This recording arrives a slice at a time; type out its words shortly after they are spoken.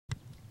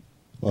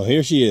Well,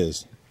 here she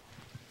is.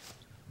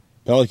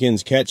 Pelican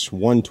Catch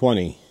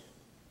 120.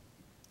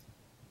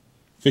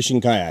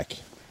 Fishing kayak.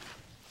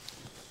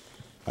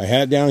 I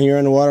had it down here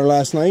on the water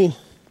last night.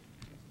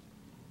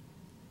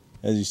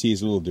 As you see,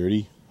 it's a little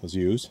dirty. Let's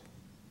use.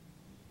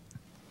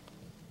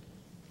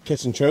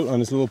 Catching trout on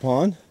this little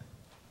pond.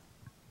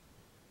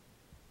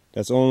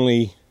 That's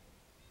only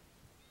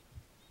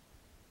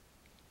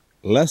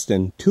less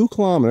than 2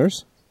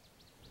 kilometers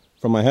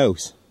from my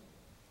house.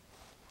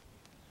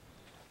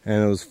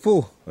 And it was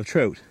full of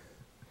trout.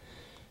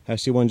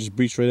 Actually, one just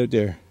breached right out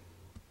there.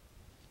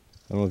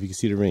 I don't know if you can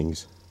see the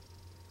rings.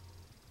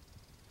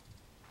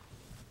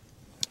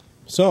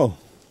 So,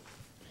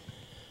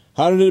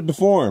 how did it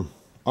perform?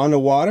 On the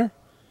water,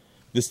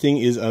 this thing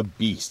is a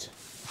beast.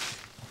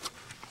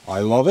 I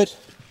love it.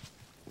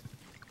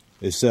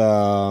 It's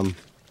not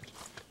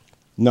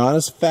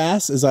as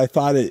fast as I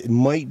thought it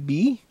might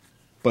be,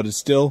 but it's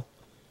still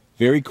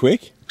very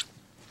quick.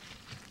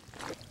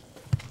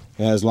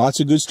 It has lots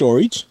of good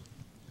storage.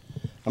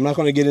 I'm not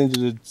going to get into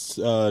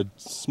the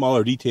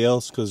smaller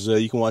details because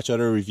you can watch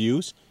other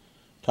reviews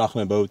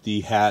talking about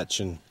the hatch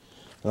and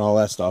all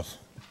that stuff.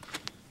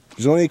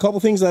 There's only a couple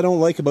things I don't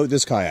like about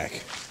this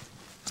kayak.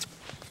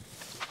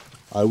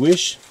 I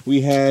wish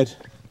we had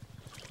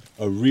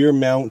a rear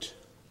mount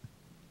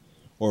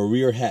or a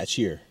rear hatch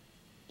here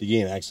to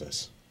gain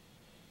access.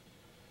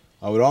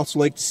 I would also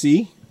like to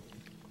see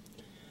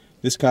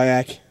this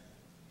kayak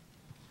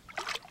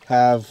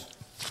have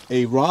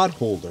a rod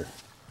holder.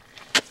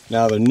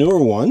 Now the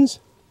newer ones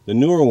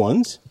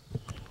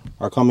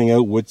are coming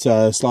out with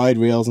slide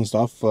rails and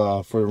stuff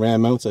for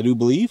ram mounts, I do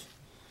believe,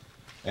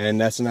 and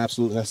that's an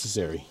absolute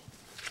necessary.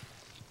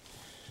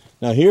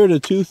 Now here are the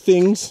two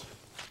things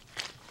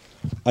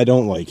I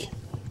don't like.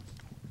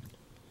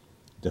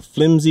 The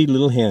flimsy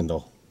little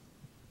handle.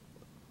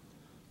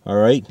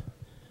 Alright,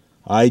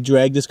 I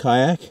drag this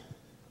kayak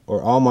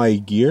or all my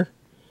gear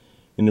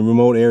in the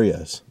remote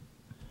areas.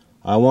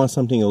 I want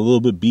something a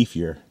little bit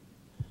beefier.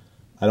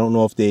 I don't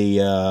know if they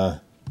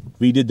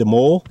redid the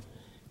mole,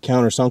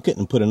 countersunk it,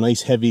 and put a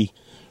nice heavy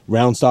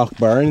round stock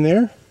bar in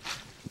there.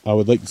 I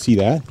would like to see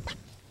that.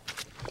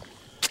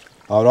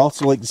 I would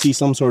also like to see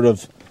some sort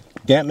of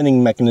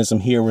dampening mechanism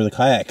here where the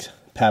kayak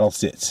paddle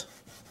sits.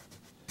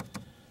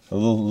 A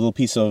little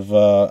piece of,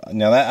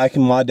 now that I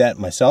can mod that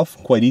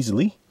myself quite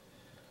easily.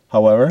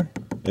 However,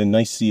 it's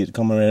nice to see it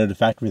coming right out of the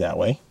factory that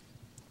way.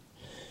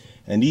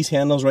 And these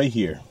handles right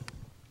here.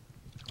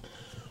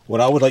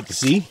 What I would like to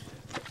see,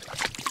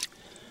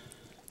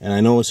 and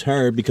I know it's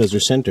hard because they're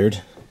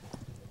centered,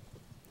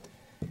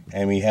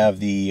 and we have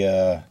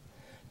the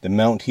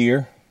mount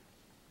here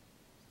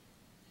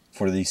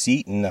for the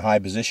seat in the high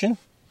position.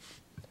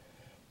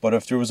 But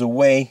if there was a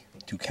way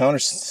to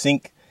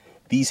countersink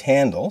these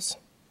handles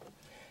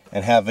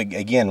and have,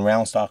 again,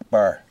 round stock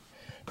bar,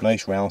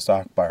 nice round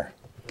stock bar,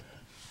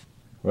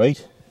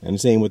 right? And the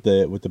same with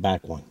the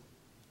back one.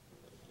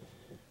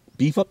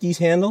 Beef up these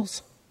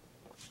handles,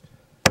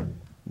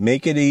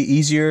 make it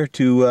easier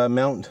to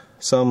mount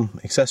some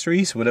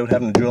accessories without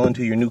having to drill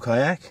into your new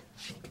kayak.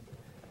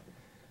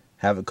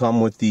 Have it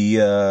come with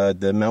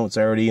the mounts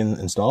already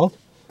installed.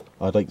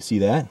 I'd like to see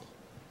that.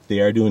 They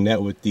are doing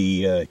that with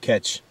the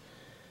Catch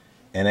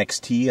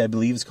NXT, I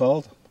believe it's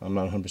called. I'm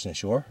not 100%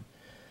 sure.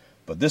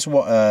 But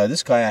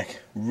this kayak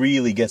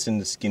really gets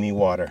into skinny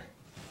water.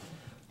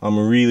 I'm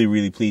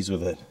really pleased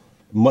with it.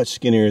 Much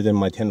skinnier than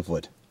my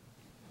 10-foot.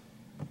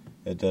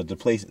 It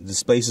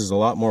displaces a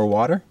lot more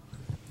water,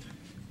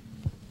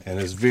 and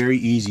it's very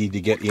easy to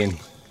get in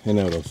and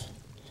out of.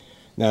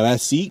 Now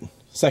that seat,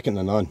 second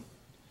to none.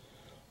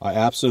 I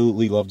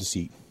absolutely love the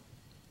seat.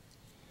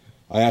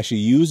 I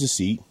actually use the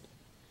seat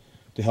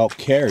to help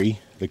carry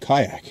the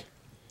kayak.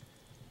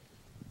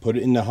 Put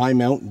it in the high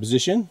mount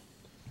position.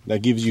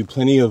 That gives you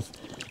plenty of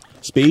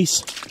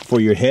space for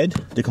your head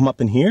to come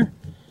up in here.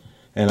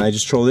 And I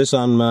just throw this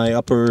on my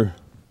upper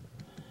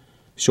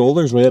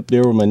shoulders, right up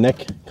there where my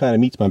neck kind of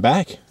meets my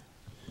back.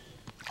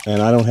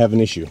 And I don't have an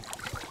issue.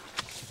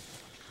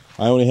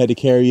 I only had to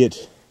carry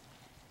it,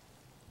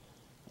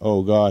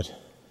 oh God,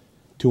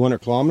 200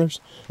 kilometers?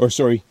 Or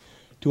sorry,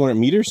 200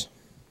 meters?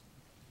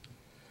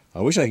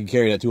 I wish I could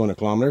carry that 200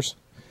 kilometers.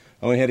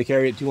 I only had to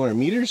carry it 200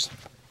 meters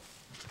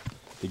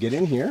to get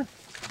in here.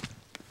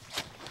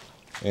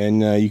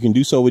 And you can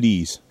do so with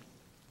ease.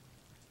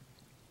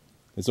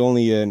 It's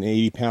only an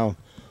 80-pound.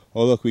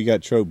 Oh look, we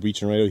got trout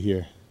breaching right out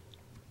here.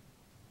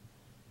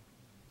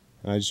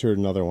 I just heard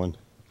another one.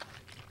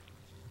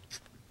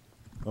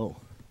 Oh,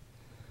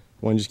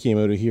 one just came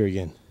out of here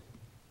again.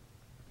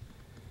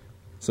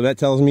 So that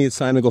tells me it's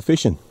time to go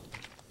fishing.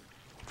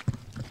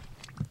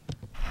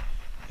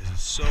 This is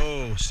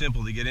so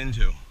simple to get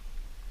into.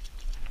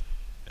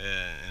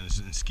 And it's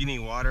in skinny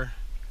water.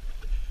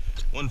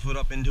 1 foot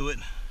up into it.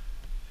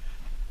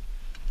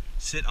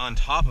 Sit on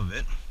top of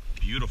it.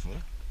 Beautiful.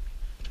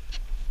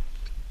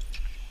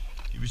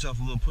 Give yourself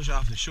a little push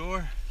off the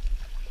shore.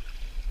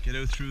 Get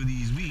out through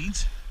these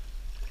weeds.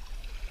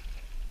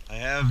 I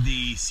have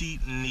the seat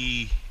in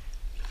the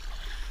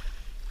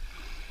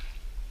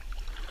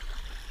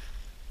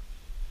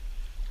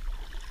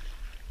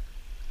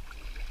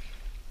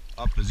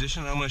up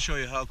position. I'm going to show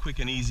you how quick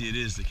and easy it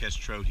is to catch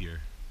trout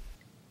here.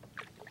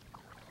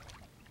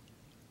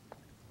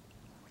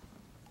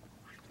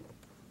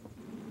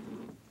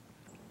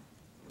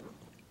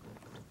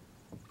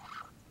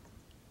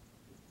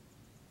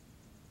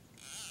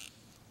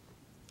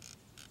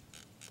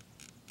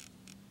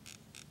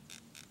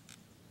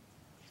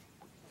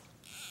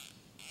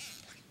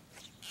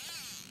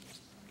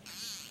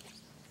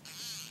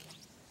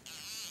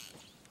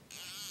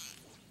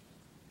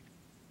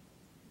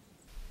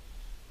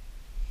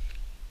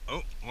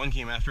 Oh, one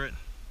came after it.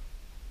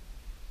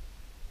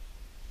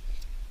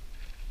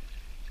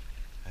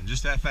 And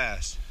just that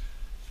fast.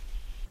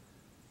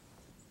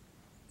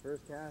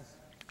 First cast,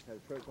 had a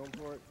trout come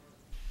for it.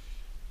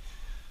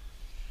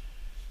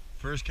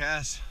 First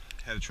cast,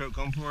 had a trout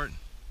come for it.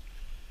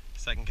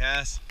 Second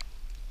cast,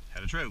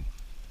 had a trout.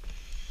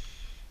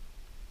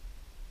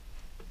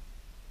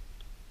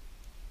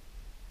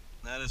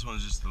 Now this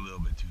one's just a little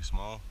bit too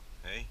small.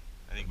 Hey,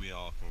 I think we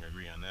all can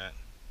agree on that.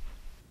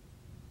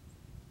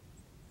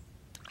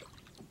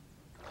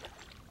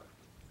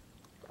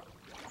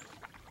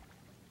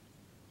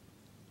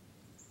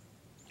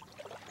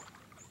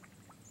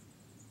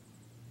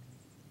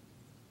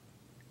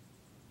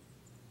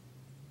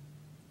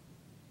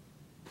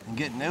 And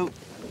getting out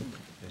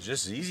is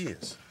just as easy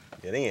as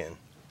getting in.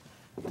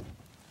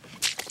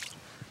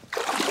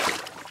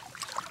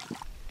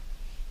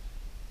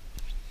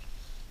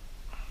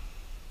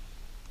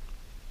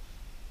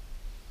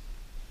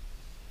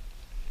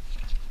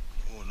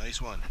 Oh,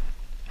 nice one.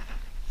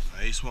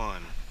 Nice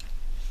one.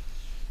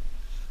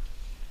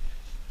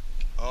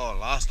 Oh,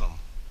 lost him.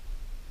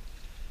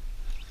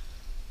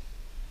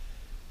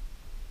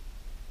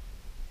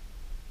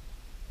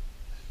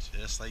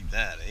 Just like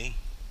that, eh?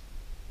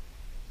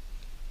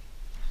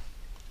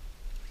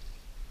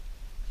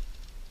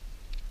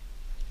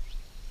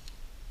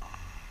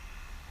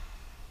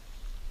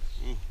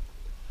 Ooh,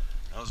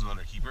 that was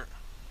another keeper.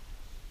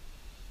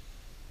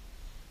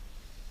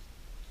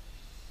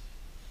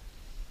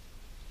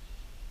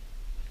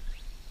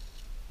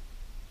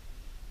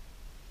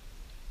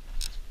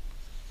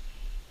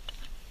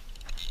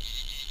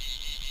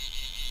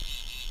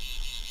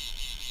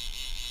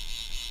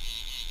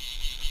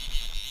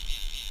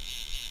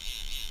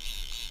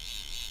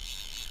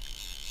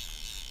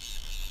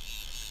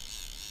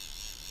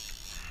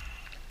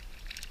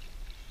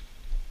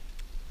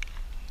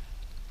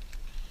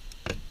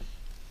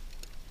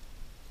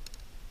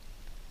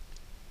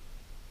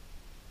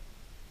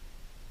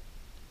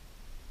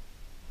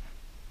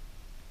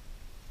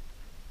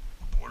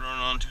 Bordering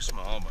on too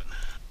small, but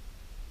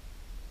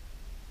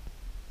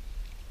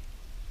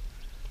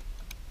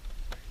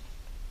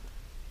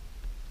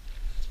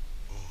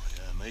oh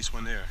yeah, nice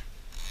one there.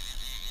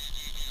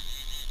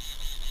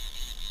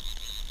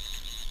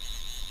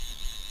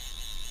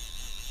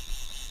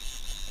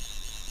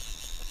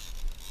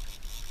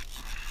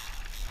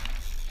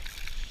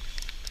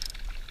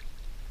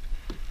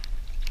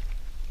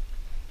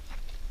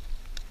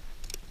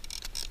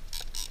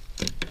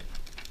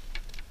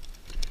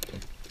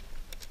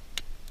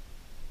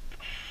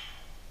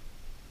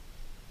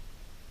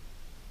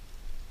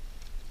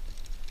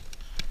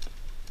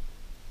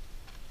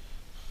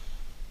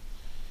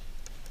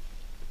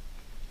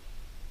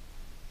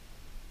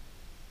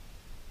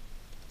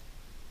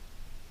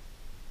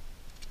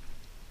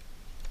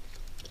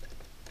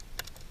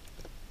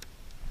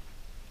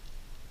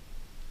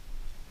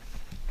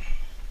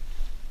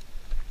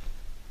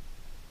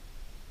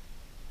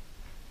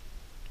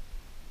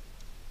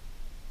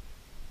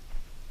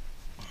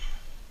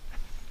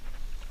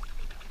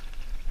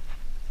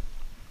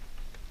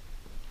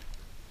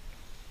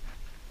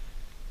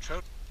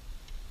 Trout.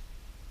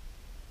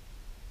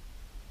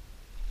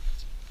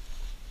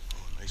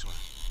 Oh, nice one.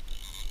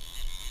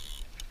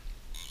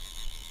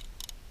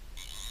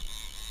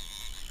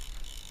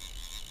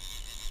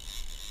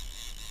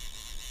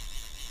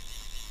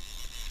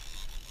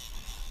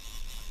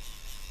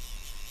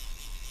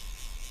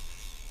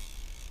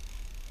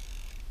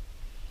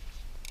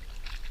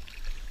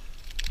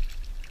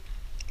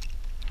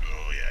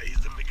 Oh yeah,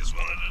 he's the biggest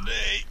one of the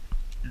day.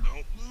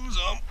 Don't lose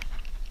him.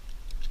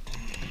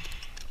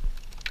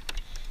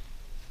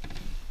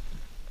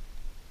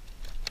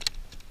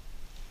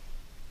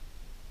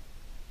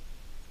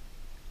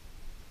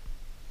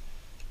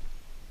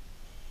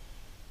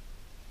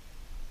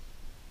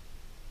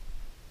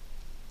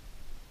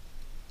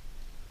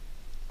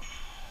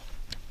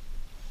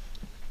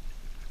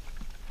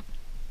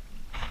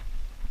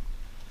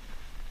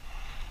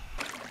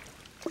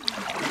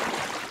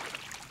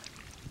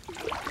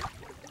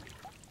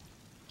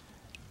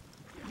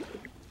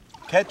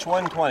 Catch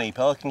 120,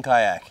 Pelican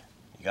Kayak.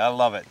 You gotta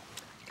love it.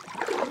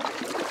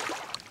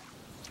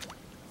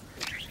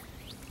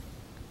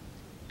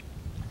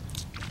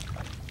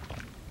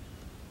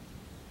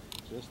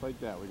 Just like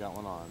that, we got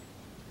one on.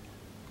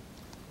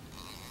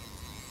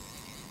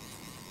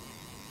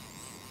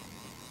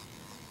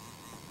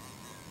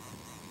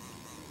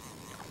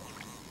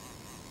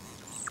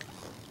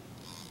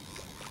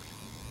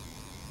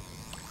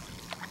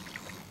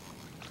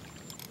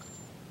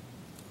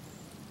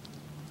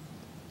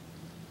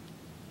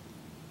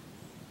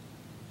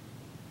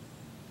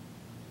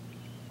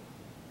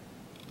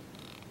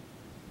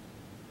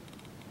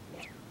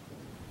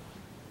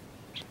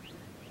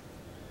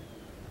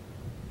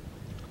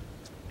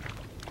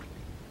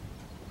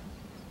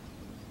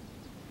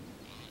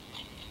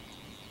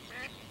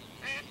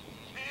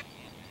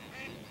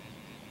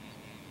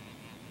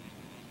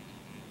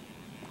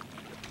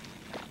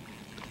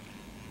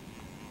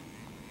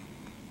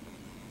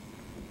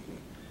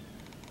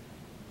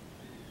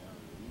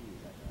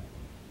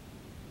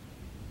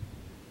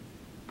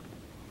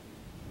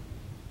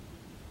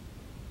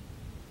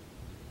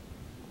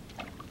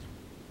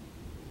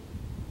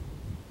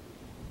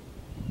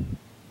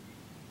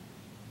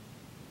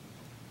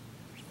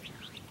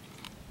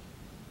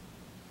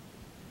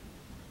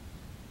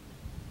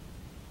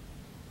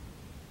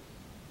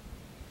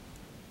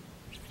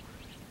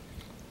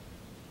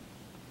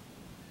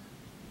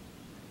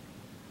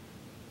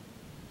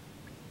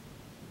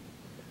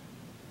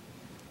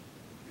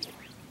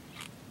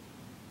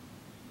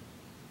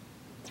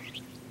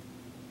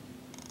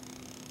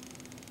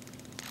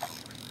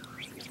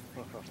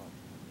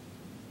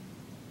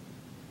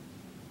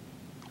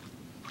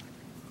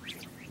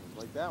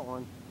 Like that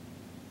one.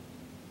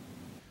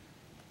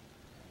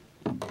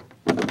 I'm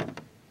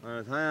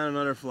gonna tie on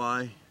another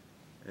fly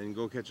and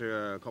go catch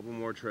a couple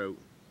more trout.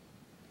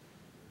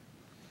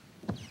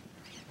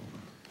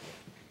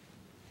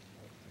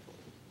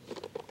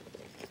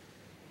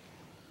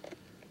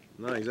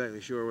 Not exactly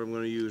sure what I'm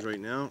going to use right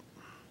now.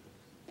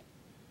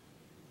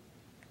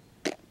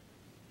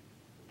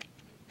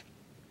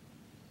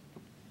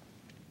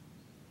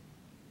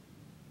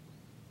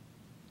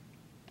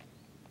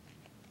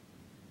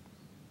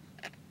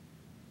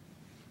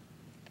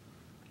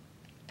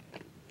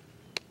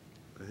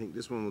 I think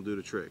this one will do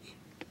the trick.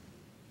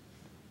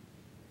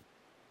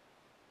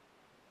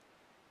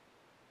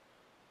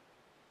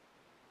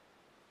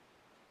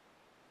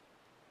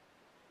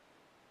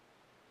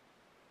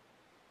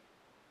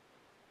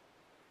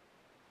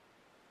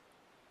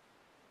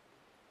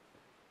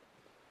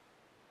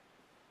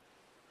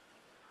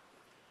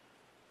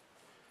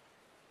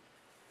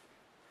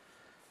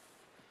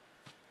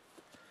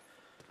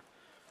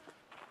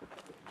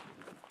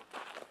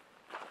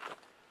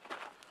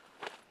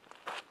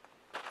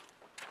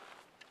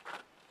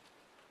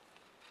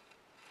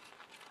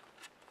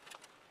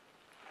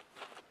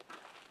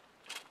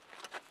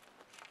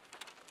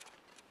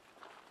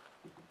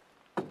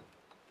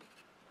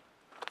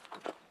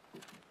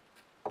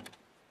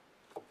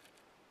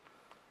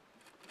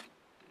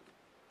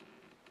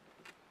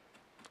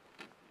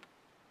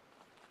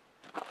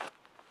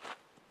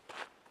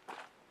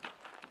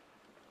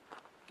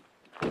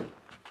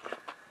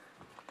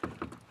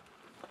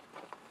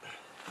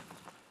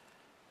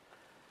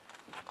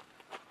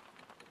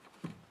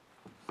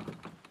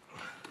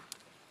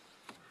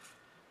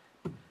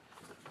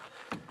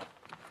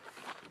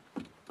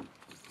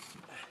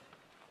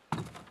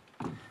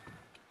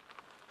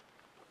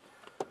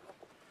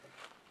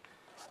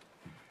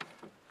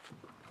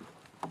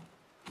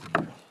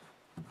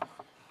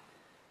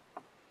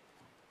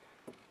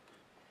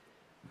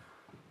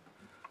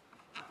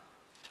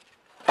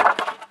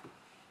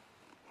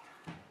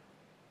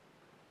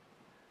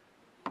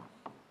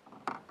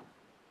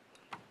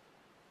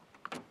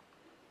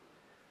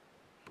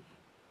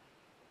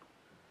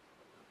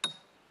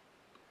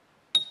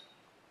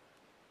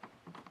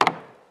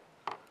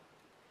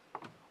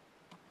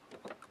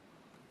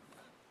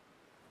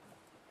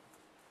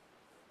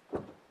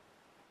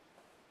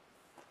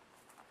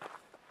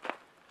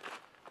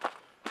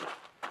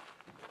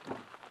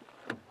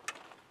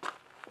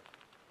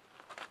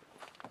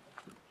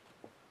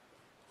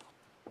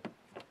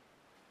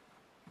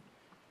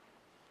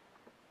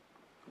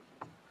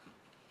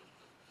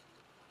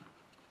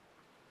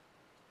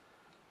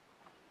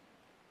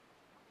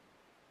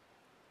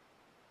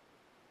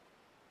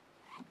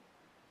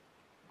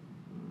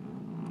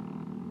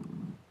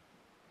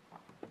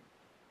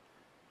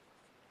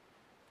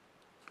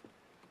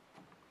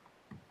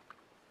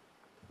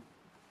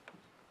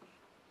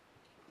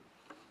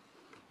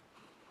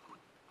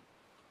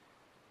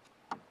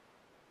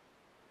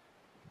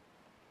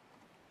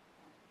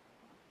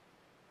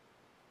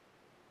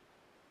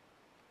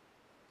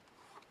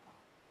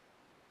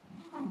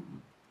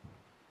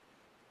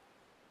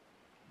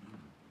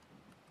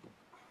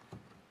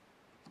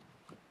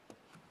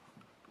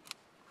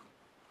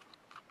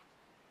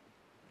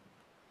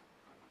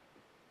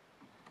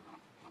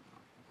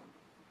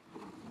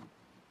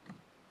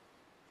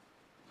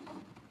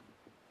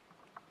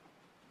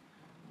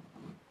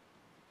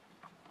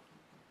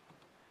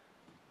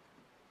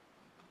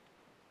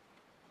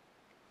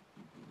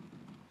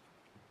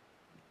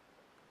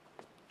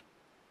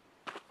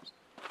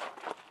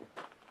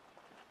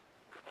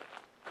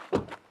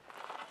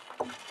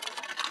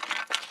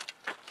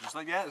 Just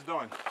like that, it's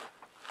done.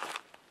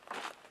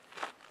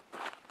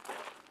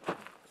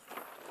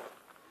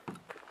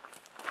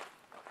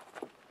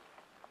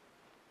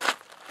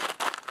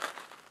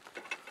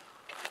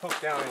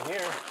 Hook down in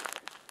here.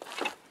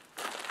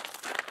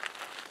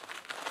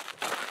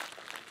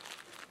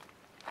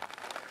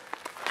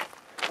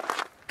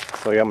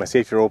 So I got my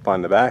safety rope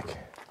on the back.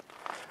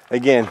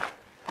 Again,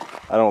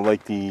 I don't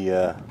like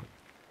the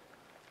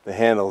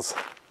handles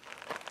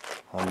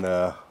on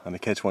the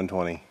Catch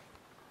 120.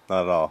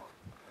 Not at all.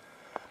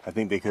 I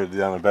think they could have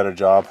done a better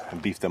job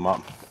and beefed them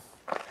up.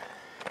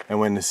 And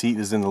when the seat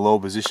is in the low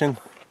position,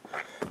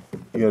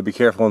 you gotta be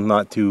careful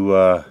not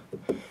to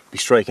be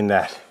striking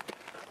that.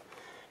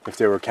 If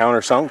they were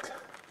countersunk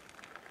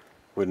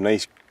with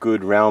nice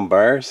good round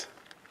bars,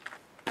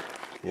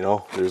 you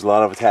know, there's a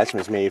lot of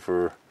attachments made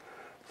for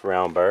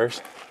round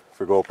bars,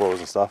 for GoPros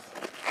and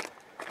stuff.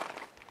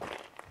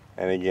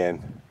 And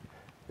again,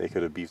 they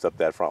could have beefed up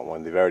that front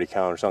one. They've already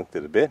countersunked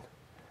it a bit.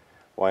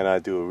 Why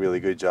not do a really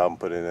good job and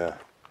put in a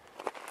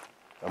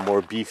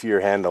more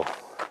beefier handle?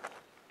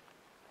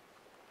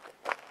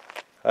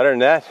 Other than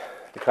that,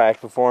 the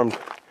kayak performed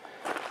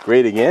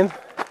great again.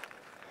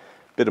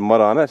 Bit of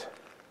mud on it,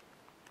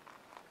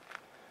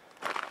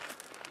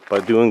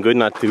 but doing good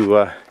not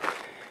to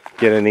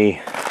get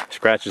any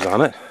scratches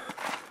on it,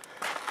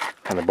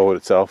 on the boat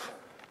itself.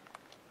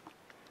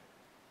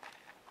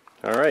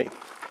 Alright.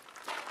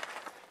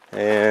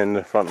 And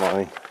the front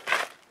line.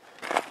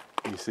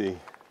 You see,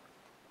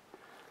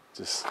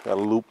 just got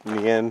a loop in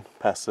the end,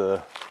 pass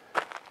the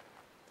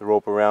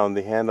rope around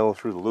the handle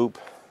through the loop,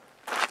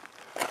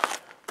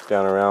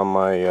 down around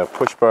my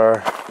push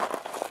bar,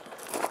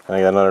 and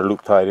I got another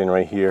loop tied in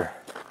right here,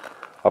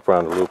 up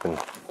around the loop, and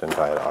then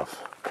tie it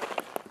off.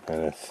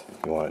 And if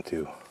you wanted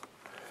to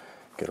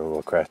get a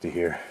little crafty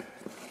here,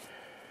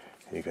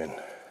 you can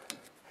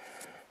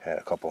add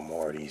a couple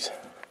more of these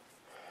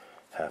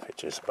half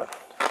hitches, but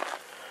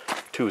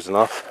 2 is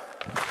enough.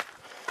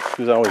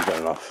 2's always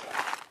good enough.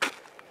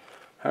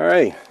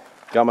 Alright,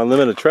 got my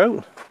limit of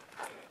trout,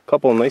 a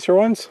couple of nicer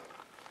ones,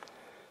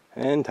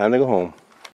 and time to go home.